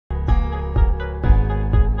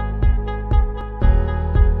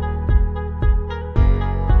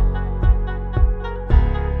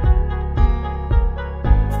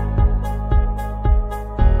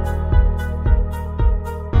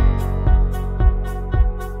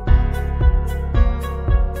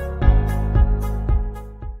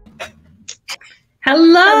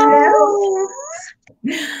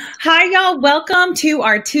y'all. Welcome to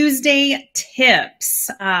our Tuesday tips.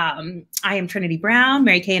 I am Trinity Brown,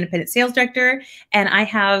 Mary Kay Independent Sales Director, and I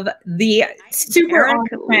have the super on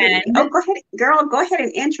trend. Oh, go ahead, girl. Go ahead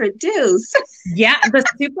and introduce. Yeah, the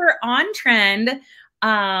super on trend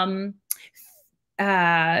car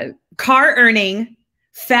earning,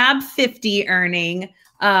 Fab 50 earning.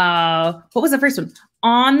 What was the first one?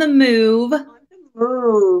 On the move.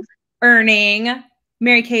 Earning.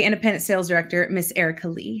 Mary Kay Independent Sales Director, Miss Erica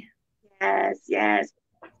Lee. Yes, yes.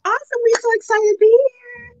 Awesome. We're so excited to be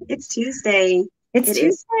here. It's Tuesday. It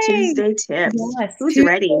is Tuesday tips. Yes, Who's Tuesday.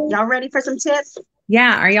 ready? Y'all ready for some tips?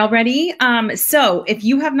 Yeah. Are y'all ready? So if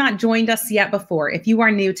you have not joined us yet before, if you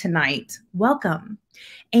are new tonight, welcome.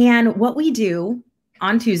 And what we do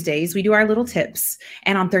on Tuesdays, we do our little tips.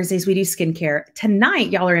 And on Thursdays, we do skincare.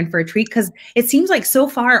 Tonight, y'all are in for a treat because it seems like so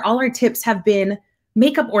far all our tips have been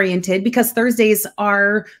makeup oriented because Thursdays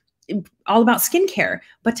are all about skincare.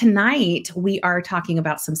 But tonight we are talking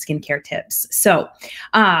about some skincare tips. So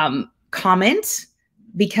comment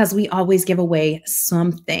because we always give away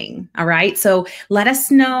something. All right. So let us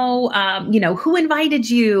know, who invited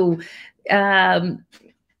you? Do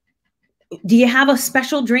you have a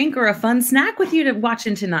special drink or a fun snack with you to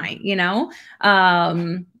watching tonight?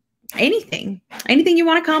 Anything you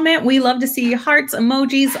want to comment. We love to see hearts,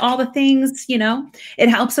 emojis, all the things. It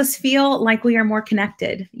helps us feel like we are more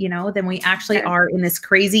connected, than we actually are in this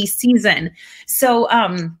crazy season. So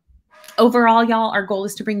overall, y'all, our goal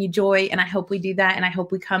is to bring you joy, and I hope we do that. And I hope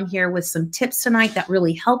we come here with some tips tonight that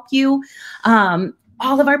really help you.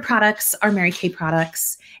 All of our products are Mary Kay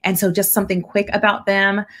products. And so just something quick about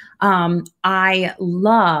them. I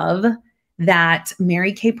love that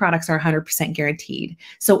Mary Kay products are 100% guaranteed.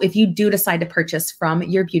 So if you do decide to purchase from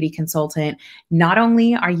your beauty consultant, not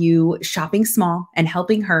only are you shopping small and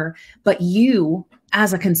helping her, but you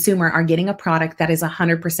as a consumer are getting a product that is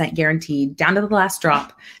 100% guaranteed down to the last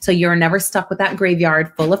drop. So you're never stuck with that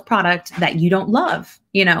graveyard full of product that you don't love,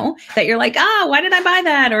 that you're like, why did I buy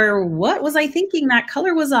that? Or what was I thinking? That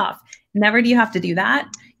color was off. Never do you have to do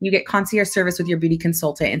that. You get concierge service with your beauty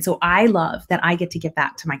consultant. And so I love that I get to give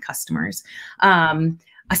back to my customers.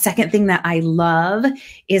 A second thing that I love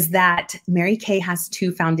is that Mary Kay has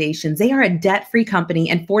 2 foundations. They are a debt-free company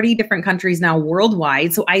in 40 different countries now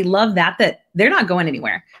worldwide. So I love that they're not going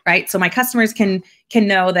anywhere, right? So my customers can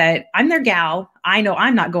know that I'm their gal. I know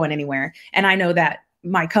I'm not going anywhere. And I know that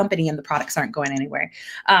my company and the products aren't going anywhere.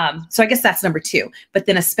 So I guess that's number 2. But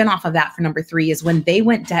then a spinoff of that for number 3 is when they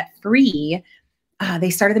went debt-free,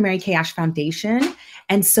 they started the Mary Kay Ash Foundation.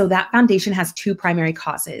 And so that foundation has 2 primary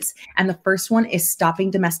causes. And the first one is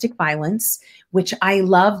stopping domestic violence, which I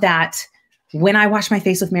love that when I wash my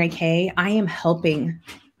face with Mary Kay, I am helping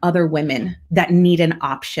other women that need an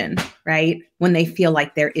option, right? When they feel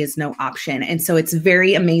like there is no option. And so it's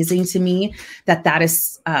very amazing to me that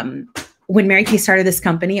is, when Mary Kay started this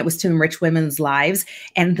company, it was to enrich women's lives,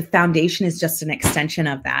 and the foundation is just an extension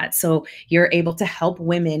of that. So you're able to help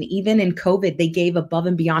women. Even in COVID, they gave above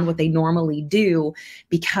and beyond what they normally do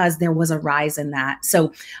because there was a rise in that.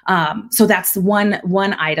 So that's one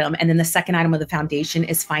item. And then the second item of the foundation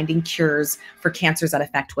is finding cures for cancers that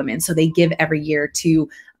affect women. So they give every year to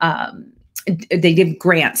they give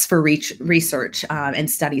grants for research and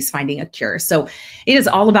studies finding a cure. So it is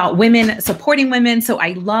all about women, supporting women. So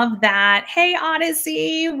I love that. Hey,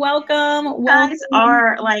 Odyssey, welcome. Guys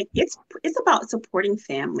are like, it's about supporting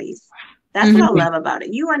families. That's what I love about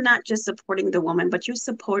it. You are not just supporting the woman, but you're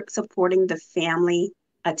supporting the family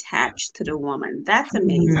attached to the woman. That's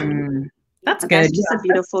amazing. That's good. That's just a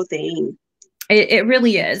beautiful thing. It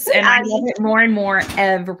really is. And I love it more and more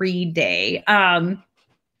every day.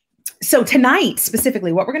 So tonight,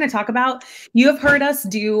 specifically, what we're going to talk about, you have heard us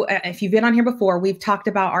do, if you've been on here before, we've talked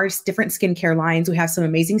about our different skincare lines. We have some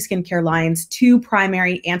amazing skincare lines, 2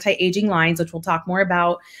 primary anti-aging lines, which we'll talk more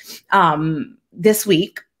about this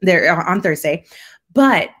week there on Thursday.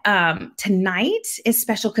 But tonight is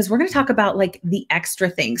special because we're going to talk about like the extra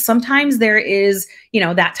things. Sometimes there is,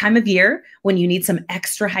 that time of year when you need some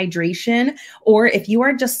extra hydration, or if you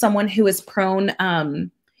are just someone who is prone,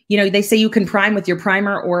 they say you can prime with your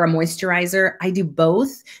primer or a moisturizer. I do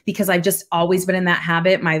both because I've just always been in that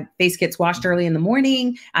habit. My face gets washed early in the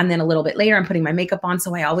morning, and then a little bit later I'm putting my makeup on.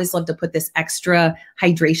 So I always love to put this extra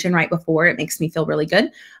hydration right before. It makes me feel really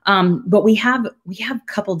good. But we have a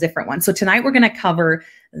couple different ones. So tonight we're going to cover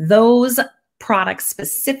those products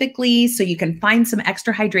specifically so you can find some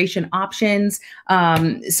extra hydration options.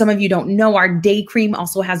 Some of you don't know our day cream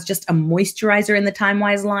also has just a moisturizer in the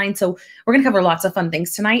TimeWise line. So we're going to cover lots of fun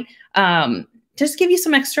things tonight. Just give you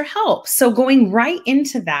some extra help. So going right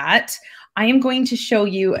into that, I am going to show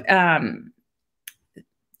you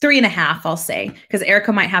 3.5, I'll say, because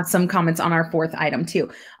Erica might have some comments on our 4th item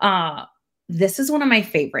too. This is one of my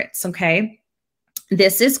favorites. Okay.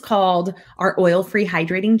 This is called our oil-free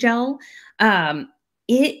hydrating gel.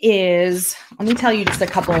 It is, let me tell you just a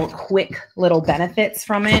couple quick little benefits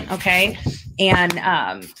from it. Okay. And,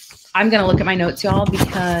 I'm going to look at my notes, y'all,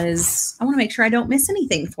 because I want to make sure I don't miss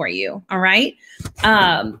anything for you. All right.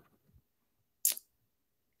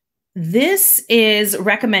 This is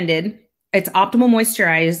recommended. It's optimal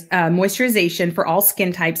moisturization for all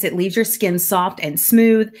skin types. It leaves your skin soft and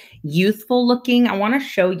smooth, youthful looking. I want to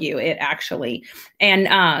show you it actually.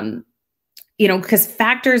 And, you know, because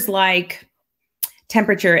factors like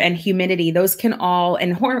temperature and humidity, those can all,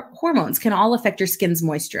 and hormones can all affect your skin's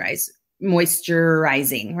moisturizing,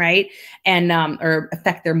 right? And, or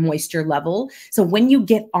affect their moisture level. So when you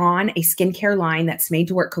get on a skincare line that's made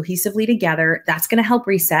to work cohesively together, that's going to help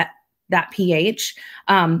reset that pH,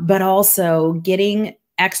 but also getting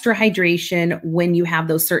extra hydration when you have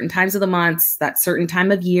those certain times of the months, that certain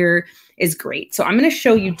time of year is great. So I'm going to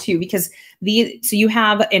show you too, because so you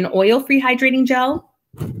have an oil-free hydrating gel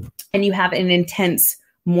and you have an intense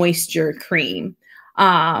moisture cream.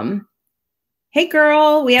 Hey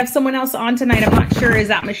girl, we have someone else on tonight. I'm not sure. Is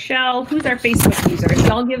that Michelle? Who's our Facebook user? If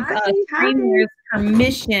y'all give us streamers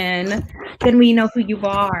permission, then we know who you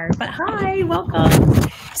are. But hi, welcome.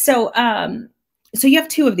 So, so you have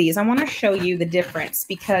 2 of these. I want to show you the difference,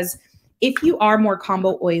 because if you are more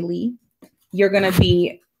combo oily, you're going to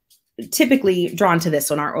be typically drawn to this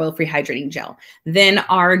one, our oil-free hydrating gel. Then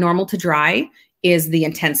our normal to dry is the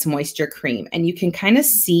intense moisture cream. And you can kind of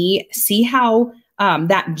see how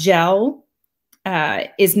that gel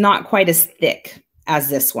is not quite as thick as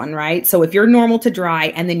this one, right? So if you're normal to dry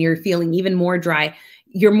and then you're feeling even more dry,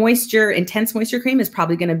 your intense moisture cream is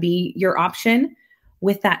probably going to be your option.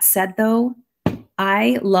 With that said though,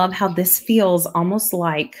 I love how this feels almost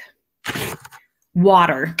like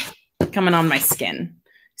water coming on my skin.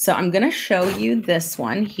 So I'm going to show you this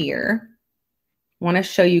one here. I want to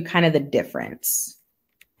show you kind of the difference.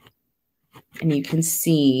 And you can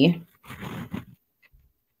see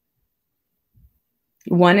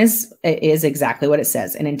one is exactly what it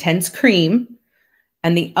says, an intense cream.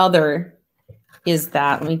 And the other is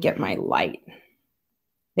that, let me get my light.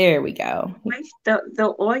 There we go.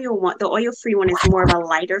 The oil-free one is more of a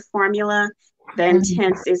lighter formula. The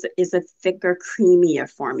intense is a thicker, creamier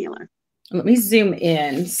formula. Let me zoom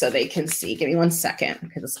in so they can see. Give me 1 second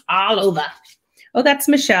because it's all over. Oh, that's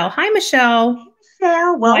Michelle. Hi, Michelle.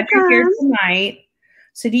 Michelle, welcome. Glad you're here tonight.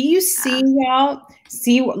 So do you see, y'all?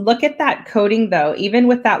 Look at that coating though. Even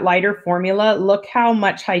with that lighter formula, look how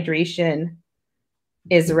much hydration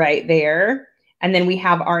is right there. And then we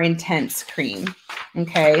have our intense cream.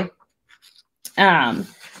 Okay.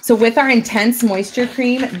 So with our intense moisture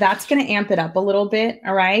cream, that's going to amp it up a little bit.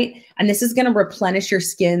 All right. And this is going to replenish your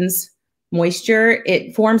skin's moisture.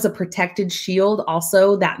 It forms a protected shield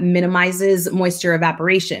also that minimizes moisture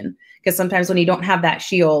evaporation, because sometimes when you don't have that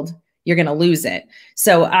shield, you're going to lose it.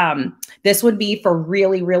 So this would be for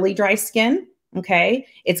really, really dry skin. Okay.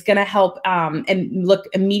 It's going to help and look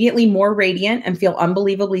immediately more radiant and feel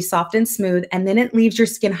unbelievably soft and smooth. And then it leaves your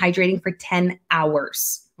skin hydrating for 10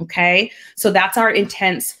 hours. Okay. So that's our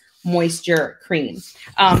intense moisture cream.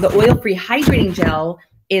 The oil-free hydrating gel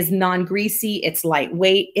is non-greasy. It's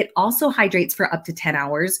lightweight. It also hydrates for up to 10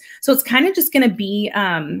 hours. So it's kind of just going to be,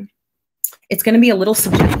 it's going to be a little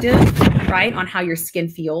subjective, right, on how your skin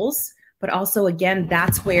feels. But also, again,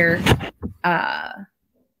 that's where,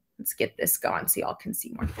 let's get this going so y'all can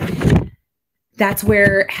see more. That's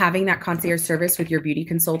where having that concierge service with your beauty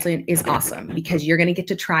consultant is awesome, because you're going to get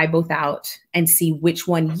to try both out and see which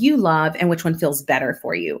one you love and which one feels better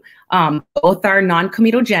for you. Both are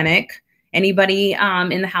non-comedogenic. Anybody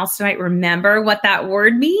in the house tonight remember what that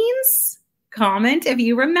word means? Comment if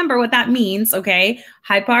you remember what that means, okay?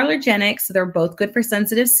 Hypoallergenic, so they're both good for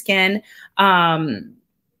sensitive skin.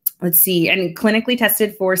 Let's see, and clinically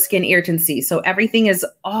tested for skin irritancy. So everything is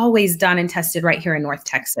always done and tested right here in North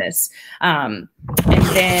Texas. And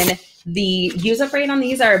then the use-up rate on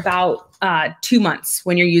these are about 2 months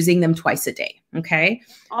when you're using them twice a day, okay?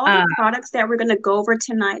 All the products that we're gonna go over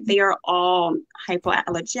tonight, they are all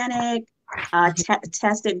hypoallergenic,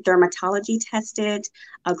 tested, dermatology tested,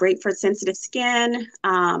 great for sensitive skin,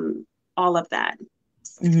 all of that.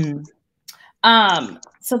 Mm-hmm.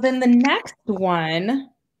 So then the next one,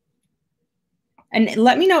 and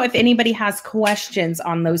let me know if anybody has questions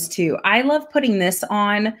on those two. I love putting this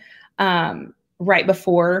on right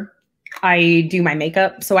before I do my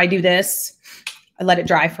makeup. So I do this, I let it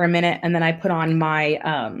dry for a minute, and then I put on my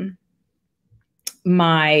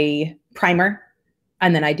my primer.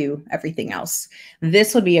 and then I do everything else.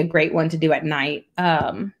 This would be a great one to do at night.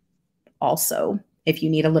 Also, if you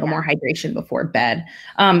need a little more hydration before bed.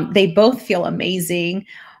 They both feel amazing.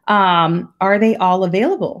 Are they all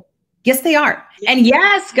available? Yes, they are. Yes, and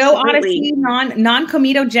yes, go absolutely. Odyssey,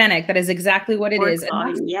 non-comedogenic. That is exactly what it is.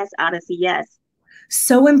 Yes, Odyssey, yes.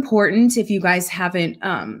 So important. If you guys haven't,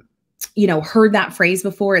 you know, heard that phrase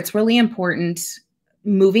before, it's really important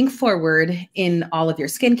moving forward in all of your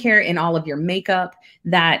skincare, in all of your makeup,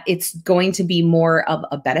 that it's going to be more of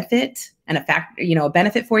a benefit and a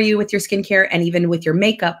benefit for you with your skincare, and even with your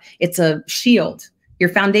makeup, it's a shield. Your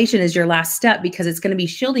foundation is your last step because it's going to be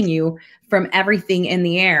shielding you from everything in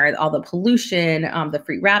the air, all the pollution, the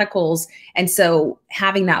free radicals. And so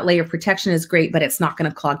having that layer of protection is great, but it's not going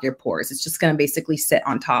to clog your pores. It's just going to basically sit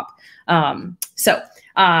on top.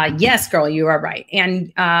 Yes, girl, you are right.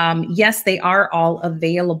 And yes, they are all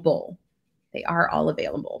available. They are all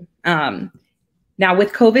available. Now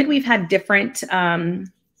with COVID, we've had different,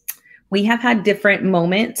 we have had different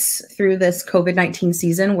moments through this COVID-19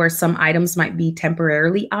 season where some items might be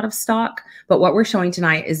temporarily out of stock, but what we're showing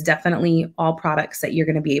tonight is definitely all products that you're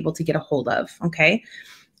going to be able to get a hold of. Okay.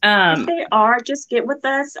 If they are, just get with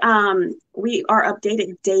us. We are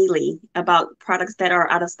updated daily about products that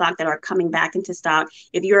are out of stock, that are coming back into stock.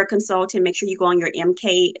 If you're a consultant, make sure you go on your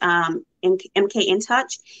MK In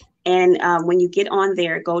Touch. And when you get on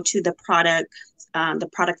there, go to the product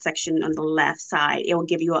section on the left side. It will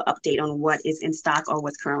give you an update on what is in stock or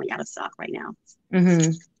what's currently out of stock right now.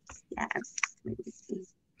 Mm-hmm. Yes.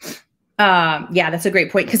 Yeah, that's a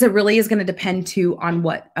great point, because it really is going to depend too on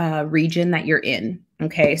what region that you're in.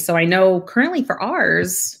 Okay, so I know currently for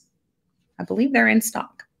ours, I believe they're in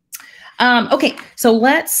stock. Okay, so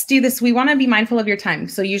let's do this. We want to be mindful of your time.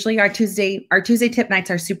 So usually our Tuesday tip nights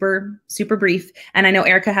are super, super brief. And I know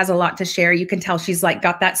Erica has a lot to share. You can tell she's like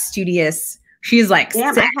got that studious. She's like,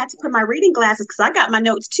 damn, I had to put my reading glasses because I got my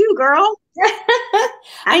notes too, girl.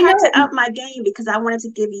 I had to up my game because I wanted to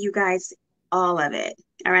give you guys all of it.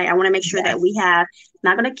 All right. I want to make sure that we have,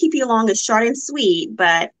 not going to keep you long, it's short and sweet,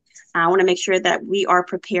 but I want to make sure that we are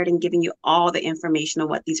prepared and giving you all the information on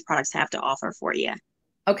what these products have to offer for you.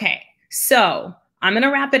 Okay. So I'm going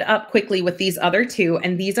to wrap it up quickly with these other two,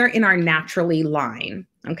 and these are in our Naturally line.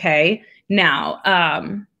 Okay. Now,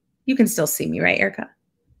 you can still see me, right, Erica?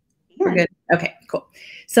 Yeah. We're good. Okay, cool.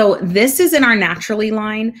 So this is in our Naturally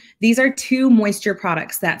line. These are two moisture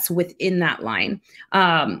products that's within that line.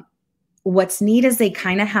 What's neat is they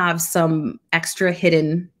kind of have some extra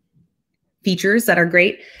hidden features that are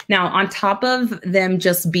great. Now, on top of them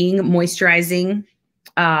just being moisturizing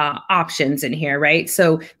options in here, right?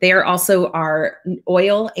 So they are also our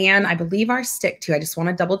oil, and I believe our stick too. I just want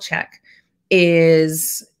to double check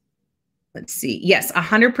is, let's see. Yes,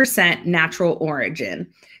 100% natural origin.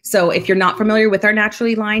 So if you're not familiar with our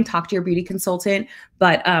Naturally line, talk to your beauty consultant,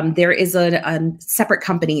 but there is a separate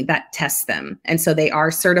company that tests them. And so they are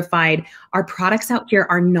certified. Our products out here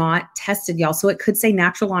are not tested, y'all. So it could say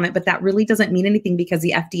natural on it, but that really doesn't mean anything because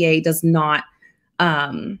the FDA does not,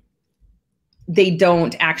 they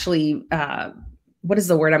don't actually, what is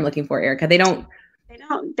the word I'm looking for, Erica? They don't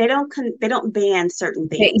ban certain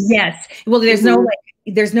things. Yes. Well, there's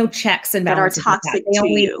there's no checks and balances that are toxic to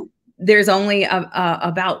you. There's only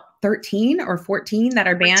about 13 or 14 that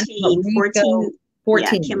are banned.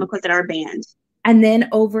 14 chemicals that are banned. And then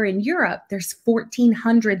over in Europe, there's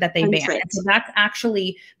 1,400 that they ban. And so that's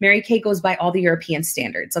actually, Mary Kay goes by all the European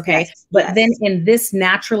standards. Okay. Yes, but then in this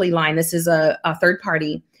Naturally line, this is a third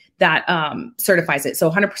party that certifies it. So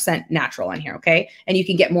 100% natural on here. Okay. And you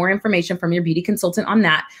can get more information from your beauty consultant on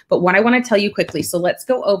that. But what I want to tell you quickly, so let's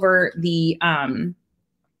go over the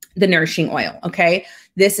nourishing oil. Okay.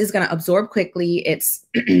 This is going to absorb quickly. It's,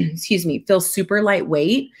 excuse me, feels super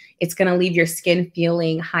lightweight. It's going to leave your skin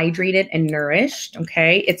feeling hydrated and nourished.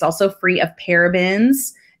 Okay. It's also free of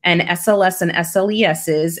parabens and SLS and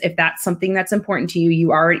SLESs. If that's something that's important to you,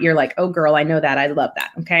 you're like, oh girl, I know that. I love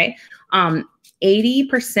that. Okay.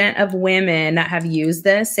 80% of women that have used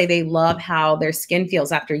this say they love how their skin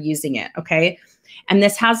feels after using it. Okay. And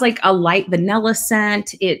this has like a light vanilla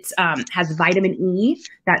scent. It has vitamin E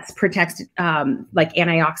that protects like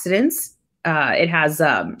antioxidants. It has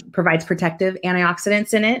provides protective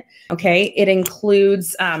antioxidants in it. Okay. It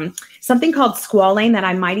includes something called squalane that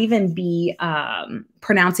I might even be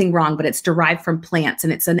pronouncing wrong, but it's derived from plants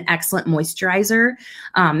and it's an excellent moisturizer.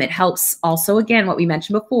 It helps also, again, what we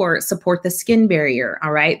mentioned before, support the skin barrier.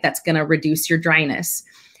 All right. That's going to reduce your dryness.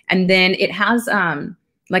 And then it has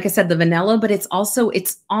like I said, the vanilla, but it's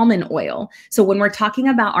almond oil. So when we're talking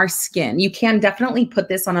about our skin, you can definitely put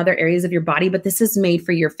this on other areas of your body, but this is made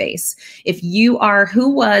for your face. If you are, who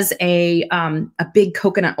was a big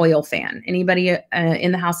coconut oil fan? Anybody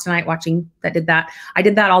in the house tonight watching that did that? I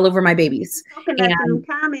did that all over my babies. Coconut in the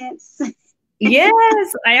comments. Yes,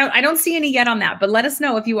 I don't see any yet on that, but let us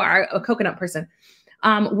know if you are a coconut person.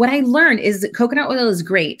 What I learned is that coconut oil is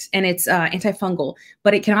great and it's antifungal,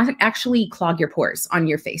 but it can actually clog your pores on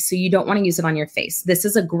your face. So you don't want to use it on your face. This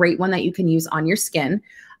is a great one that you can use on your skin.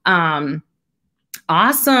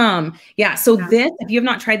 Awesome. Yeah. So this, if you have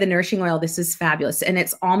not tried the nourishing oil, this is fabulous. And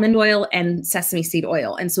it's almond oil and sesame seed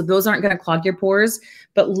oil. And so those aren't going to clog your pores,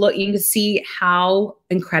 but look, you can see how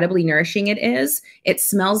incredibly nourishing it is. It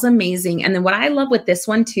smells amazing. And then what I love with this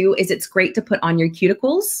one too, is it's great to put on your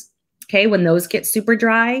cuticles. Okay, when those get super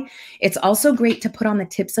dry. It's also great to put on the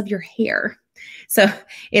tips of your hair. So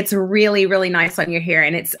it's really, really nice on your hair.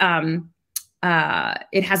 And it's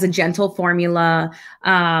it has a gentle formula.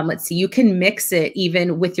 Let's see, you can mix it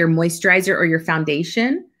even with your moisturizer or your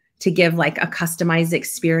foundation to give like a customized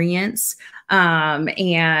experience.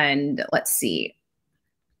 And let's see.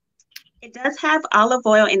 It does have olive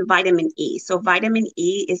oil and vitamin E. So vitamin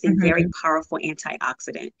E is a very powerful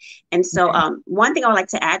antioxidant. And so one thing I would like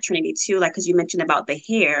to add, Trinity, too, like, because you mentioned about the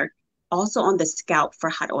hair, also on the scalp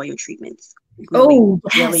for hot oil treatments. Really,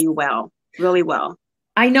 really well. Really well.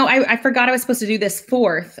 I know I forgot I was supposed to do this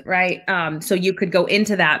fourth, right? So you could go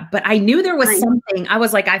into that, but I knew there was something. I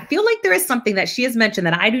was like, I feel like there is something that she has mentioned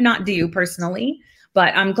that I do not do personally,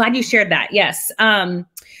 but I'm glad you shared that. Yes.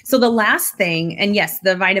 So the last thing, and yes,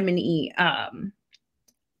 the vitamin E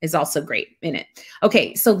is also great in it.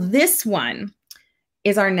 Okay, so this one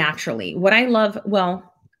is our Naturally. What I love,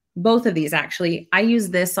 well, both of these actually, I use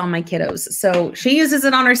this on my kiddos. So she uses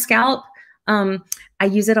it on her scalp. I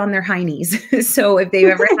use it on their heinies. So if they've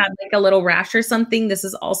ever had like a little rash or something, this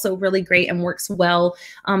is also really great and works well.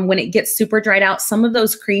 When it gets super dried out, some of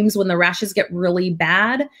those creams, when the rashes get really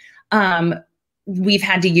bad, we've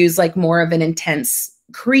had to use like more of an intense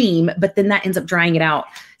cream, but then that ends up drying it out.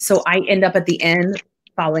 So I end up at the end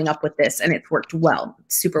following up with this, and it's worked well,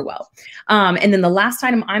 super well. And then the last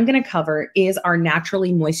item I'm going to cover is our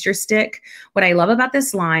Naturally Moisture Stick. What I love about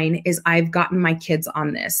this line is I've gotten my kids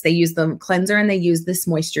on this. They use the cleanser and they use this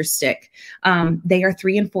moisture stick. They are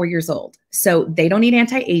 3 and 4 years old, so they don't need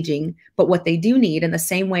anti-aging, but what they do need, in the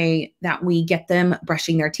same way that we get them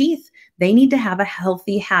brushing their teeth, they need to have a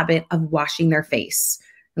healthy habit of washing their face,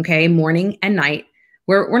 okay, morning and night.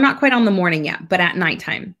 We're not quite on the morning yet, but at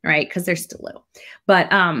nighttime, right? Because they're still little.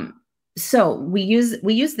 But so we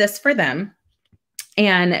use this for them,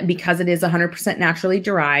 and because it is 100% naturally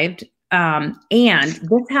derived, and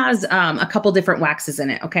this has a couple different waxes in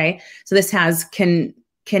it. Okay, so this has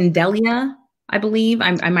Candelia, I believe.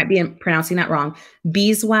 I might be pronouncing that wrong.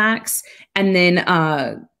 Beeswax, and then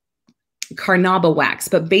Carnauba wax.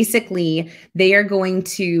 But basically, they are going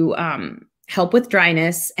to help with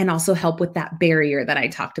dryness and also help with that barrier that I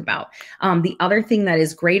talked about. The other thing that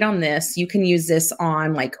is great on this, you can use this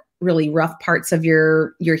on like really rough parts of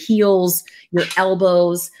your heels, your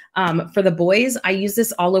elbows. For the boys, I use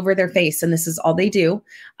this all over their face, and this is all they do.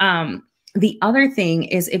 The other thing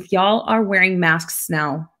is, if y'all are wearing masks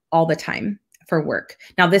now all the time for work.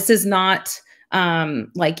 Now, this is not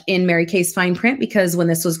like in Mary Kay's fine print, because when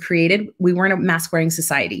this was created, we weren't a mask wearing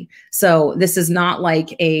society. So this is not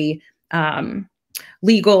like a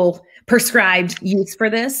legal prescribed use for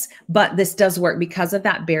this, but this does work because of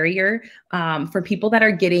that barrier. For people that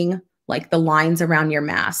are getting like the lines around your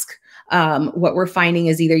mask, what we're finding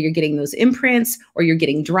is either you're getting those imprints, or you're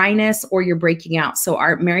getting dryness, or you're breaking out. So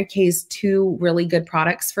our Mary Kay's 2 really good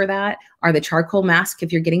products for that are the charcoal mask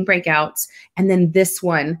if you're getting breakouts, and then this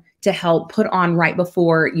one to help put on right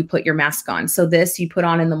before you put your mask on. So this you put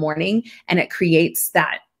on in the morning, and it creates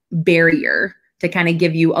that barrier to kind of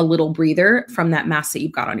give you a little breather from that mask that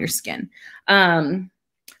you've got on your skin.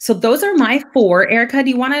 So those are my 4. Erica, do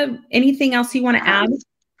you want to, anything else you want to add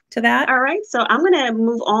to that? All right. So I'm going to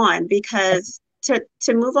move on, because to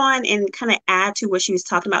move on and kind of add to what she was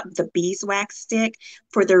talking about, the beeswax stick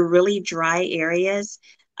for the really dry areas.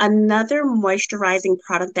 Another moisturizing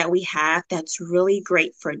product that we have that's really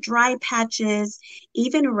great for dry patches,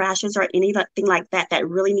 even rashes or anything like that that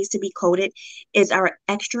really needs to be coated, is our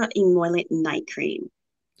Extra Emollient Night Cream.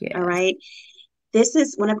 Yes. All right. This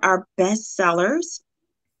is one of our best sellers.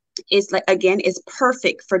 is like, again, is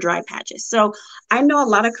perfect for dry patches. So I know a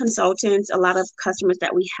lot of consultants, a lot of customers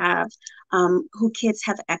that we have who kids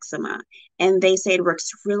have eczema, and they say it works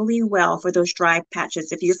really well for those dry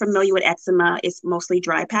patches. If you're familiar with eczema, it's mostly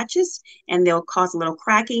dry patches and they'll cause a little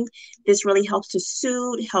cracking. This really helps to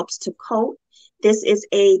soothe, helps to coat. This is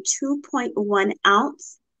a 2.1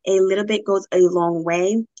 ounce. A little bit goes a long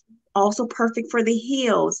way. Also perfect for the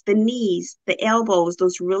heels, the knees, the elbows,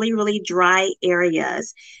 those really, really dry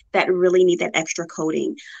areas that really need that extra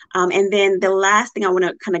coating. And then the last thing I want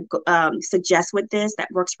to kind of suggest with this that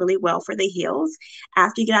works really well for the heels,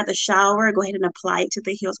 after you get out of the shower, go ahead and apply it to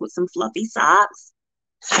the heels with some fluffy socks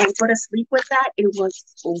and go to sleep with that. It works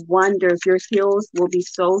wonders. Your heels will be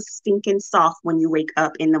so stinking soft when you wake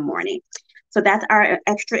up in the morning. So that's our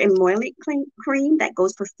extra emollient cream that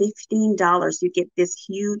goes for $15. You get this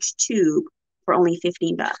huge tube for only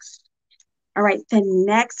 $15. All right, the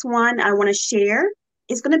next one I want to share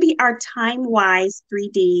is going to be our TimeWise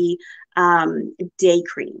 3D Day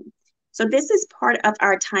Cream. So this is part of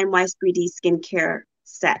our TimeWise 3D skincare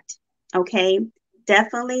set. Okay,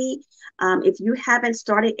 definitely. If you haven't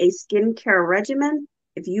started a skincare regimen,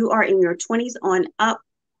 if you are in your 20s on up,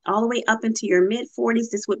 all the way up into your mid 40s,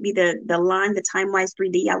 this would be the line, the TimeWise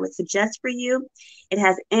 3D I would suggest for you. It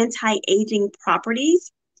has anti-aging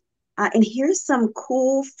properties. And here's some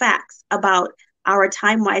cool facts about our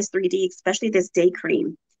TimeWise 3D, especially this day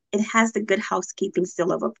cream. It has the Good Housekeeping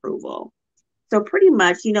seal of approval. So pretty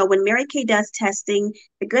much, you know, when Mary Kay does testing,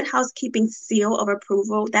 the Good Housekeeping seal of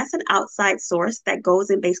approval, that's an outside source that goes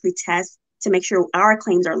and basically tests to make sure our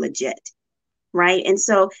claims are legit. Right. And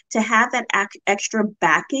so to have that extra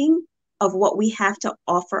backing of what we have to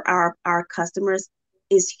offer our customers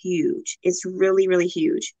is huge. It's really, really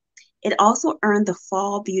huge. It also earned the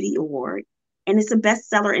Fall Beauty Award, and it's a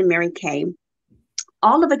bestseller in Mary Kay.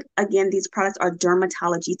 All of it, again, these products are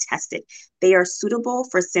dermatology tested. They are suitable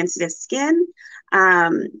for sensitive skin,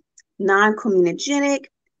 non-comedogenic,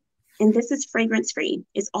 and this is fragrance free.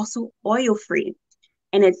 It's also oil free.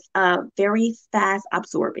 And it's very fast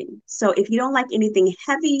absorbing. So if you don't like anything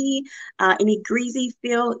heavy, any greasy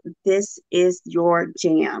feel, this is your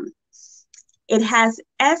jam. It has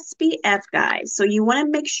SPF, guys. So you want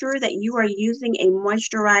to make sure that you are using a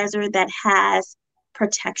moisturizer that has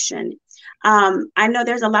protection. I know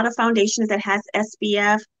there's a lot of foundations that has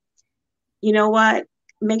SPF. You know what?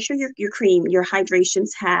 Make sure your cream, your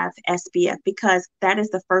hydrations have SPF, because that is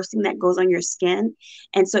the first thing that goes on your skin.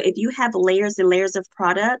 And so if you have layers and layers of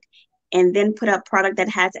product and then put up product that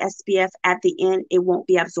has SPF at the end, it won't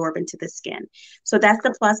be absorbed into the skin. So that's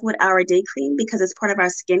the plus with our day cream, because it's part of our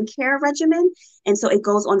skincare regimen. And so it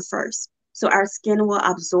goes on first. So our skin will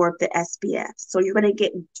absorb the SPF. So you're going to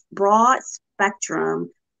get broad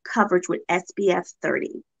spectrum coverage with SPF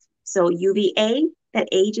 30. So UVA, that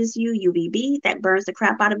ages you, UVB, that burns the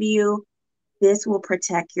crap out of you. This will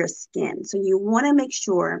protect your skin. So you want to make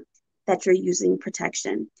sure that you're using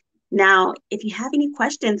protection. Now, if you have any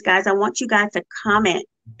questions, guys, I want you guys to comment,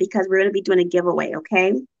 because we're going to be doing a giveaway,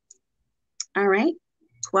 okay? All right,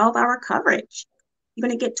 12-hour coverage. You're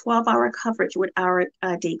going to get 12-hour coverage with our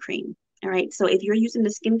day cream. All right, so if you're using the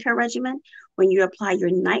skincare regimen, when you apply your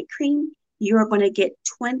night cream, you're going to get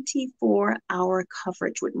 24-hour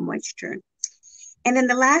coverage with moisture. And then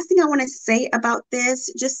the last thing I want to say about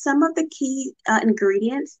this, just some of the key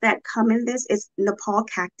ingredients that come in this is Nepal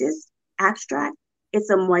cactus extract.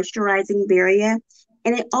 It's a moisturizing barrier.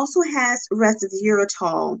 And it also has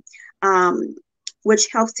resveratrol, which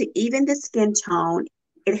helps to even the skin tone.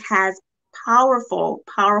 It has powerful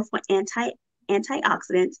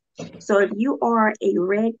antioxidants. So if you are a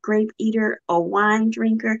red grape eater or wine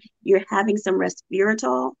drinker, you're having some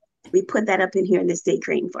resveratrol, we put that up in here in this day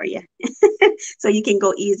cream for you. So you can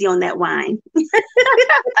go easy on that wine.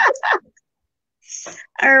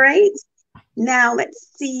 All right. Now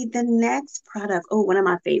let's see the next product. Oh, one of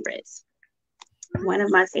my favorites. One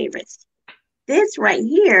of my favorites. This right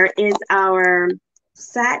here is our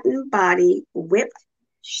Satin Body Whipped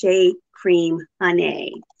Shea Cream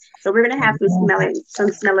Honey. So we're going to have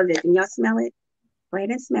some smell-o-vision. Y'all smell it? Go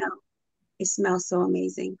ahead and smell. It smells so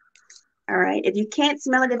amazing. All right. If you can't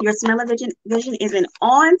smell it, if your smell-o-vision isn't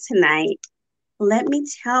on tonight, let me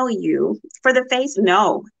tell you, for the face,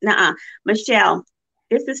 no. Nuh-uh. Michelle,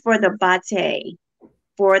 this is for the body,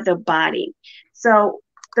 for the body. So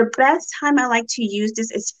the best time I like to use this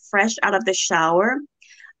is fresh out of the shower.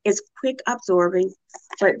 It's quick absorbing,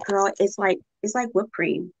 but girl, it's like whipped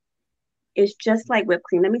cream. It's just like whipped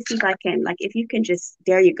cream. Let me see if I can, like, if you can just,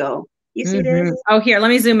 there you go. You see this? Oh, here, let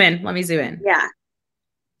me zoom in. Let me zoom in. Yeah.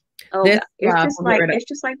 Oh, it's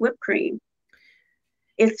just like whipped cream.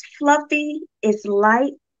 It's fluffy, it's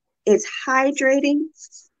light, It's hydrating.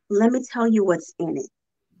 Let me tell you what's in it.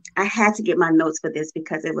 I had to get my notes for this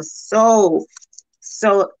because it was so,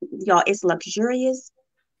 y'all, it's luxurious.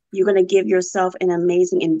 You're going to give yourself an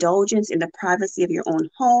amazing indulgence in the privacy of your own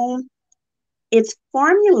home. It's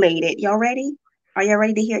formulated. Y'all ready? Are y'all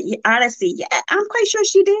ready to hear? Yeah, honestly, yeah, I'm quite sure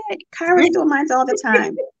she did. Kyra's doing mine all the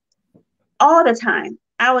time. All the time.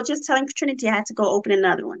 I was just telling Trinity I had to go open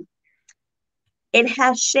another one. It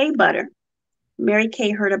has shea butter. Mary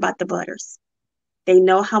Kay heard about the butters. They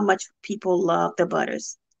know how much people love the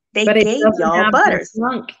butters. They But it gave doesn't y'all have the butters.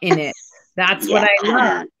 junk in it. That's what Yeah.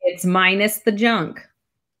 I love. It's minus the junk.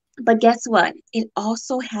 But guess what? It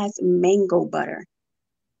also has mango butter.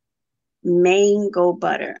 Mango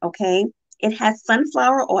butter, okay? It has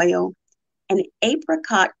sunflower oil and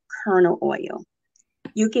apricot kernel oil.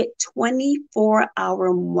 You get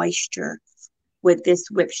 24-hour moisture with this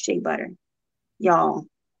whipped shea butter. Y'all,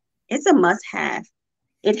 it's a must-have.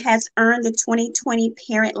 It has earned the 2020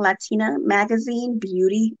 Parent Latina Magazine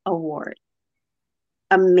Beauty Award.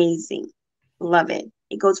 Amazing. Love it.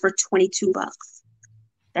 It goes for $22.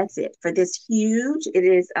 That's it for this huge. It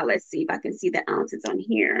is, let's see if I can see the ounces on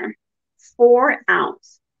here. 4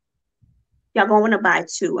 ounce. Y'all gonna want to buy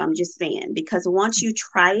two. I'm just saying, because once you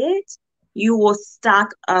try it, you will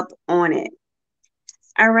stock up on it.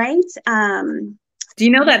 All right. Do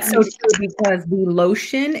you know that's so true? Because the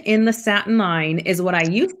lotion in the satin line is what I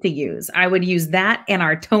used to use. I would use that and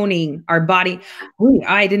our toning, our body. Ooh,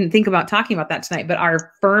 I didn't think about talking about that tonight, but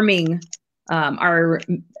our firming, our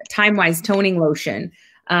Time-Wise toning lotion.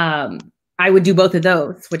 I would do both of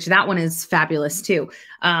those, which that one is fabulous too.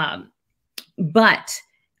 But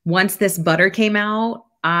once this butter came out,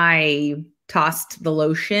 I tossed the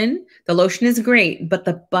lotion. The lotion is great, but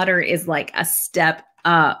the butter is like a step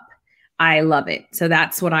up. I love it. So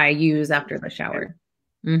that's what I use after the shower.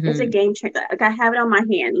 It's a game changer. Like, I have it on my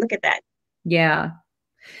hand. Look at that. Yeah.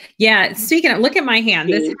 Yeah. Speaking of, look at my hand.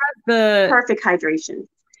 This has the perfect hydration.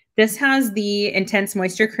 This has the intense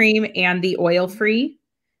moisture cream and the oil free.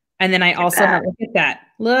 And then I also have,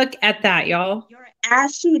 look at that, y'all. Your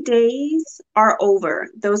ashy days are over.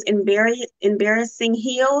 Those embarrassing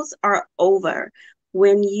heels are over.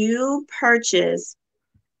 When you purchase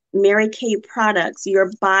Mary Kay products,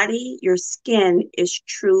 your body, your skin is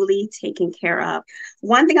truly taken care of.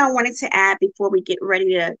 One thing I wanted to add before we get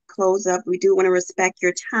ready to close up, we do want to respect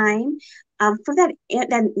your time. For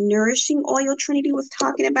that nourishing oil Trinity was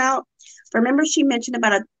talking about, remember she mentioned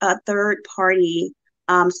about a third party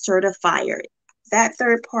certifier. That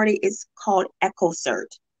third party is called EcoCert.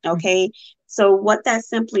 Okay. So what that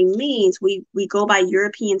simply means, we go by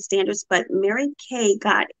European standards, but Mary Kay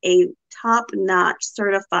got a top-notch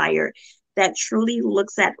certifier that truly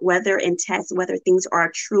looks at whether and tests whether things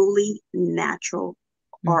are truly natural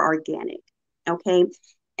or organic. Okay.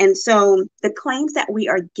 And so the claims that we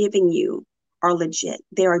are giving you are legit.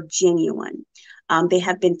 They are genuine. They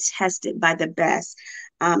have been tested by the best.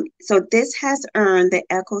 So this has earned the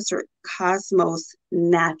EcoCert Cosmos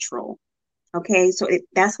Natural. Okay, so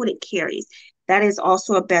that's what it carries. That is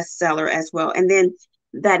also a bestseller as well. And then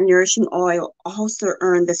that nourishing oil also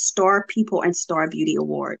earned the Star People and Star Beauty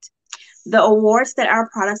Awards. The awards that our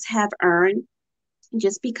products have earned,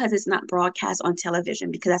 just because it's not broadcast on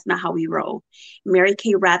television, because that's not how we roll. Mary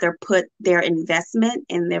Kay rather put their investment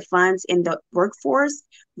and their funds in the workforce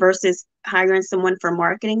versus hiring someone for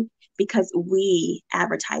marketing, because we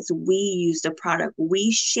advertise, we use the product,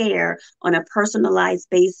 we share on a personalized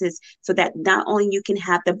basis so that not only you can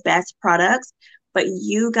have the best products, but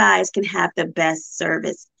you guys can have the best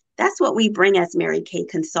service. That's what we bring as Mary Kay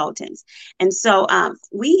consultants. And so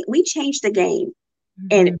we change the game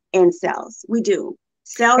in sales. We do.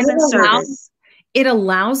 Sales and service. It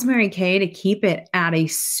allows Mary Kay to keep it at a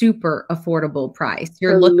super affordable price.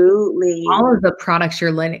 You're Absolutely. All of the products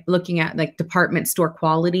you're looking at, like department store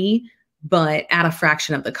quality, but at a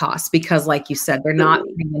fraction of the cost, because like you said, they're not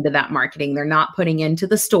putting into that marketing. They're not putting into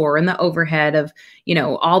the store and the overhead of, you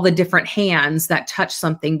know, all the different hands that touch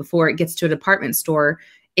something before it gets to a department store.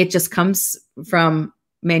 It just comes from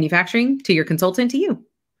manufacturing to your consultant to you,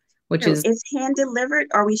 which is it's hand delivered,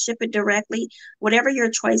 or we ship it directly. Whatever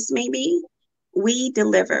your choice may be, we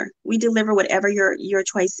deliver whatever your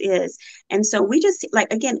choice is. And so we just, like,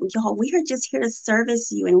 again, y'all, we are just here to service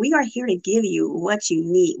you, and we are here to give you what you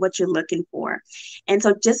need, what you're looking for. And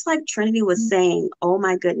so just like Trinity was saying, oh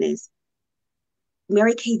my goodness,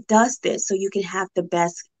 Mary Kay does this so you can have the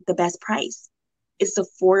best price. It's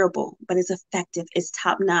affordable, but it's effective, it's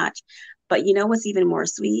top notch. But you know what's even more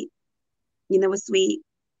sweet? You know what's sweet?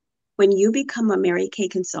 When you become a Mary Kay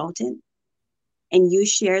consultant and you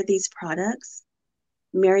share these products,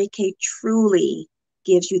 Mary Kay truly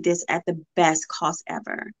gives you this at the best cost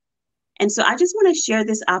ever. And so I just want to share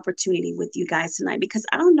this opportunity with you guys tonight, because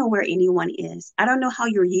I don't know where anyone is. I don't know how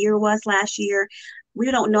your year was last year.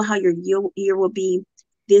 We don't know how your year will be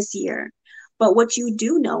this year. But what you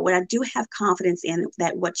do know, what I do have confidence in,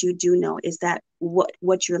 that what you do know is that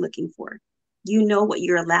what you're looking for. You know what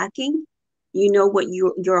you're lacking. You know what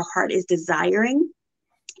your heart is desiring.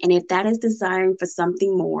 And if that is desiring for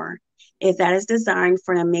something more, if that is desiring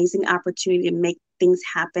for an amazing opportunity to make things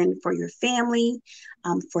happen for your family,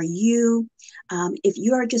 for you, if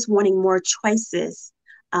you are just wanting more choices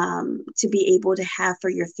to be able to have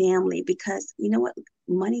for your family, because you know what?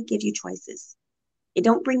 Money gives you choices. It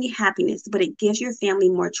don't bring you happiness, but it gives your family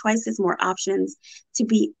more choices, more options to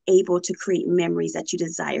be able to create memories that you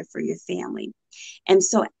desire for your family. And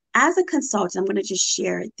so as a consultant, I'm going to just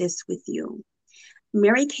share this with you.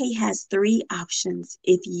 Mary Kay has 3 options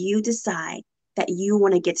if you decide that you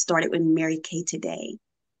want to get started with Mary Kay today.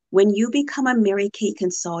 When you become a Mary Kay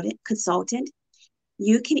consultant,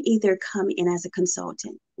 you can either come in as a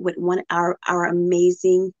consultant with our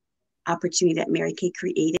amazing opportunity that Mary Kay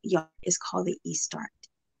created. Is called the eStart.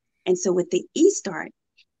 And so with the eStart,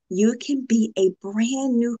 you can be a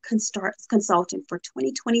brand new consultant for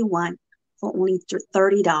 2021 for only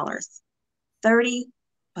 $30. $30.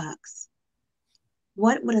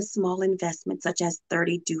 What would a small investment such as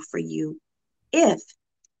 30 do for you if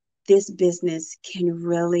this business can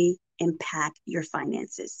really impact your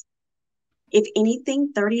finances? If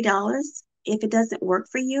anything, $30, if it doesn't work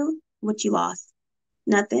for you, what you lost?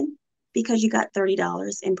 Nothing, because you got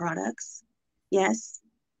 $30 in products. Yes,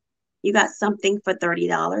 you got something for $30,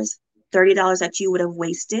 $30 that you would have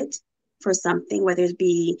wasted for something, whether it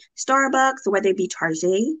be Starbucks or whether it be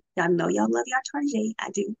Target. Y'all know y'all love y'all Target. I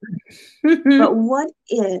do. But what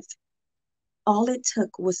if all it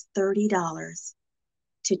took was $30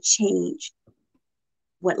 to change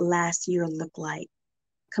what last year looked like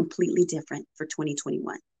completely different for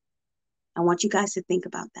 2021? I want you guys to think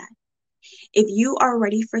about that. If you are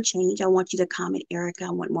ready for change, I want you to comment, Erica,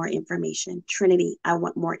 I want more information. Trinity, I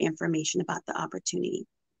want more information about the opportunity.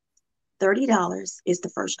 $30 is the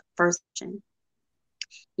first option.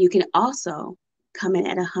 You can also come in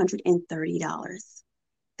at $130.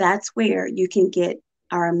 That's where you can get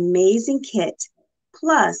our amazing kit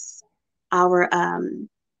plus our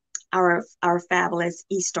fabulous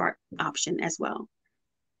eStart option as well.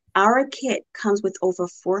 Our kit comes with over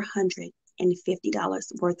 $450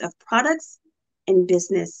 worth of products and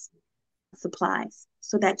business supplies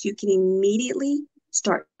so that you can immediately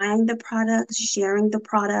start buying the products, sharing the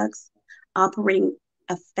products, operating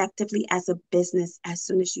effectively as a business as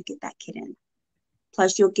soon as you get that kit in.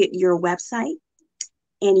 Plus, you'll get your website,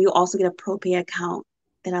 and you also get a ProPay account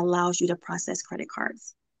that allows you to process credit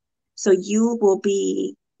cards. So you will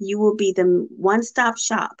be the one-stop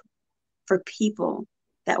shop for people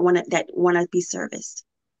that want to be serviced.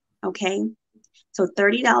 Okay? So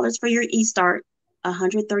 $30 for your eStart,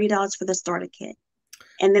 $130 for the starter kit.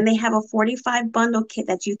 And then they have a 45 bundle kit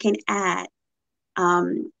that you can add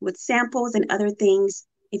with samples and other things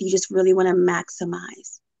if you just really want to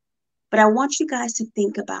maximize. But I want you guys to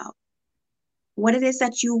think about what it is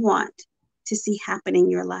that you want to see happen in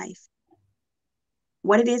your life.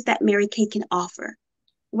 What it is that Mary Kay can offer,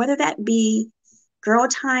 whether that be girl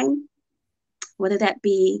time, whether that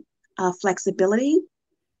be flexibility,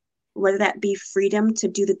 whether that be freedom to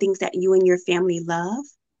do the things that you and your family love,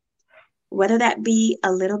 whether that be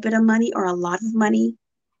a little bit of money or a lot of money,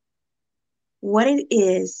 what it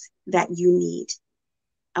is that you need.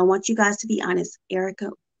 I want you guys to be honest. Erica,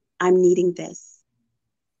 I'm needing this.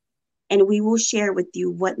 And we will share with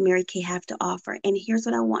you what Mary Kay have to offer. And here's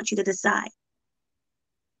what I want you to decide.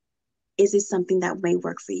 Is it something that may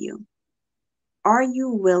work for you? Are you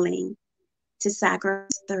willing to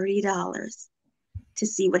sacrifice $30 to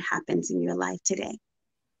see what happens in your life today?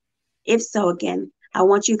 If so, again, I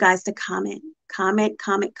want you guys to comment.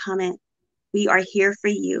 We are here for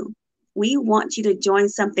you. We want you to join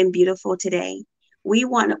something beautiful today. We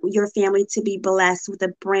want your family to be blessed with a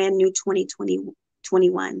brand new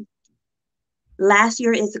 2021. Last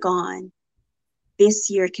year is gone. This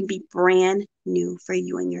year can be brand new for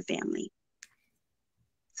you and your family.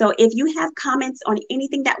 So if you have comments on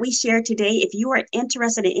anything that we shared today, if you are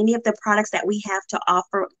interested in any of the products that we have to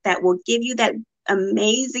offer that will give you that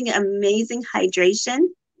amazing hydration,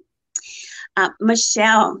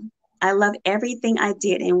 Michelle, I love everything I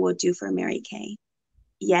did and will do for Mary Kay.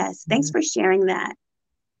 Yes, thanks for sharing that.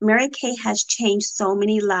 Mary Kay has changed so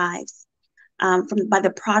many lives by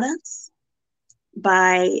the products,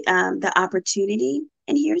 by the opportunity.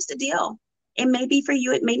 And here's the deal. It may be for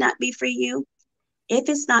you. It may not be for you. If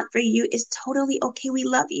it's not for you, it's totally okay. We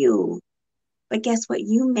love you. But guess what?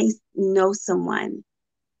 You may know someone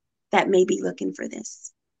that may be looking for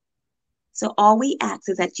this. So all we ask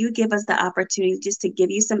is that you give us the opportunity just to give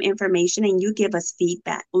you some information and you give us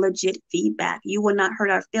feedback, legit feedback. You will not hurt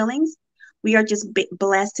our feelings. We are just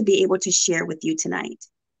blessed to be able to share with you tonight.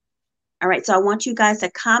 All right, so I want you guys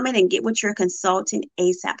to comment and get with your consultant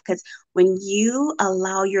ASAP, because when you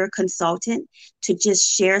allow your consultant to just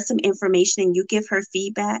share some information and you give her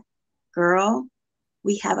feedback, girl,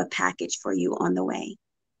 we have a package for you on the way.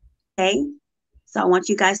 Okay? So I want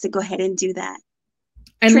you guys to go ahead and do that.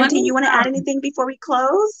 And Trinity, you want to add anything before we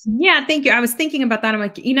close? Yeah, thank you. I was thinking about that. I'm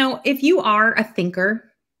like, you know, if you are a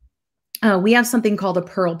thinker, we have something called a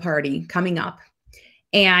Pearl Party coming up.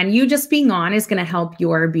 And you just being on is going to help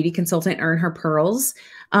your beauty consultant earn her pearls.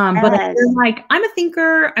 But if you're like, I'm a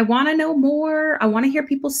thinker, I want to know more, I want to hear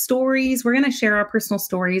people's stories, we're going to share our personal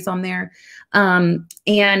stories on there. And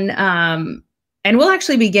we'll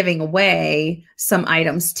actually be giving away some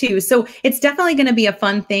items too. So it's definitely going to be a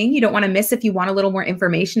fun thing. You don't want to miss if you want a little more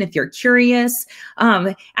information, if you're curious.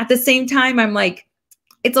 At the same time, I'm like,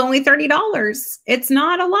 it's only $30. It's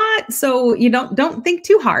not a lot. So you don't think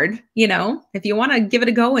too hard. You know, if you want to give it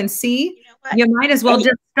a go and see, you might as well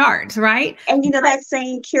just start, right? And you know that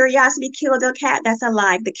saying, curiosity killed the cat? That's a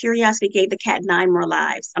lie. The curiosity gave the cat 9 more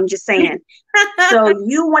lives. I'm just saying. So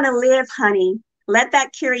you want to live, honey. Let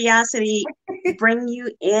that curiosity bring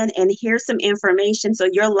you in and hear some information so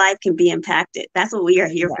your life can be impacted. That's what we are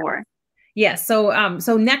here for. Yes. So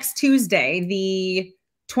so next Tuesday, the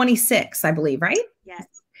 26th, I believe, right? Yes.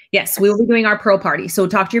 Yes, we will be doing our Pearl Party. So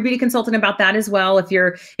talk to your beauty consultant about that as well. If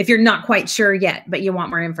you're not quite sure yet, but you want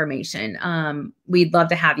more information, we'd love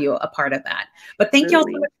to have you a part of that. But thank y'all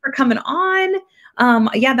so much for coming on.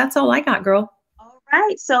 Yeah, that's all I got, girl. All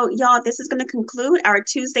right. So y'all, this is going to conclude our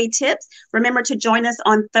Tuesday tips. Remember to join us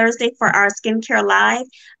on Thursday for our skincare live.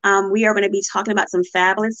 We are going to be talking about some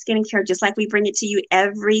fabulous skincare, just like we bring it to you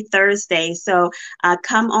every Thursday. So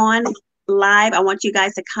come on live. I want you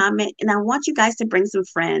guys to comment, and I want you guys to bring some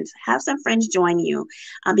friends. Have some friends join you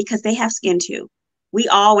because they have skin too. We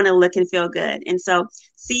all want to look and feel good. And so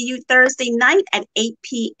see you Thursday night at 8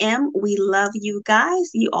 p.m. We love you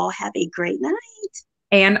guys. You all have a great night.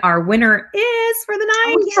 And our winner is for the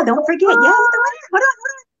night. Oh, yeah, don't forget. Yes, the winner. Hold on.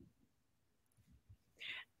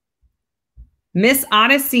 Miss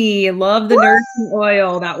Odyssey, love the nursing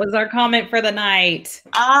oil. That was our comment for the night.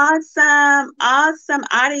 Awesome. Awesome.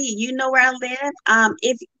 Adi, you know where I live.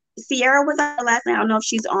 If Sierra was on last night, I don't know if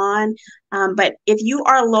she's on, but if you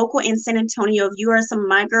are local in San Antonio, if you are some of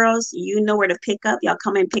my girls, you know where to pick up. Y'all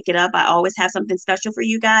come and pick it up. I always have something special for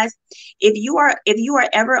you guys. If you are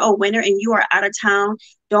ever a winner and you are out of town,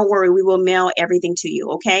 don't worry. We will mail everything to you.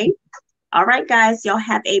 Okay. All right, guys. Y'all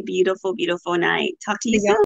have a beautiful, beautiful night. Talk to you soon.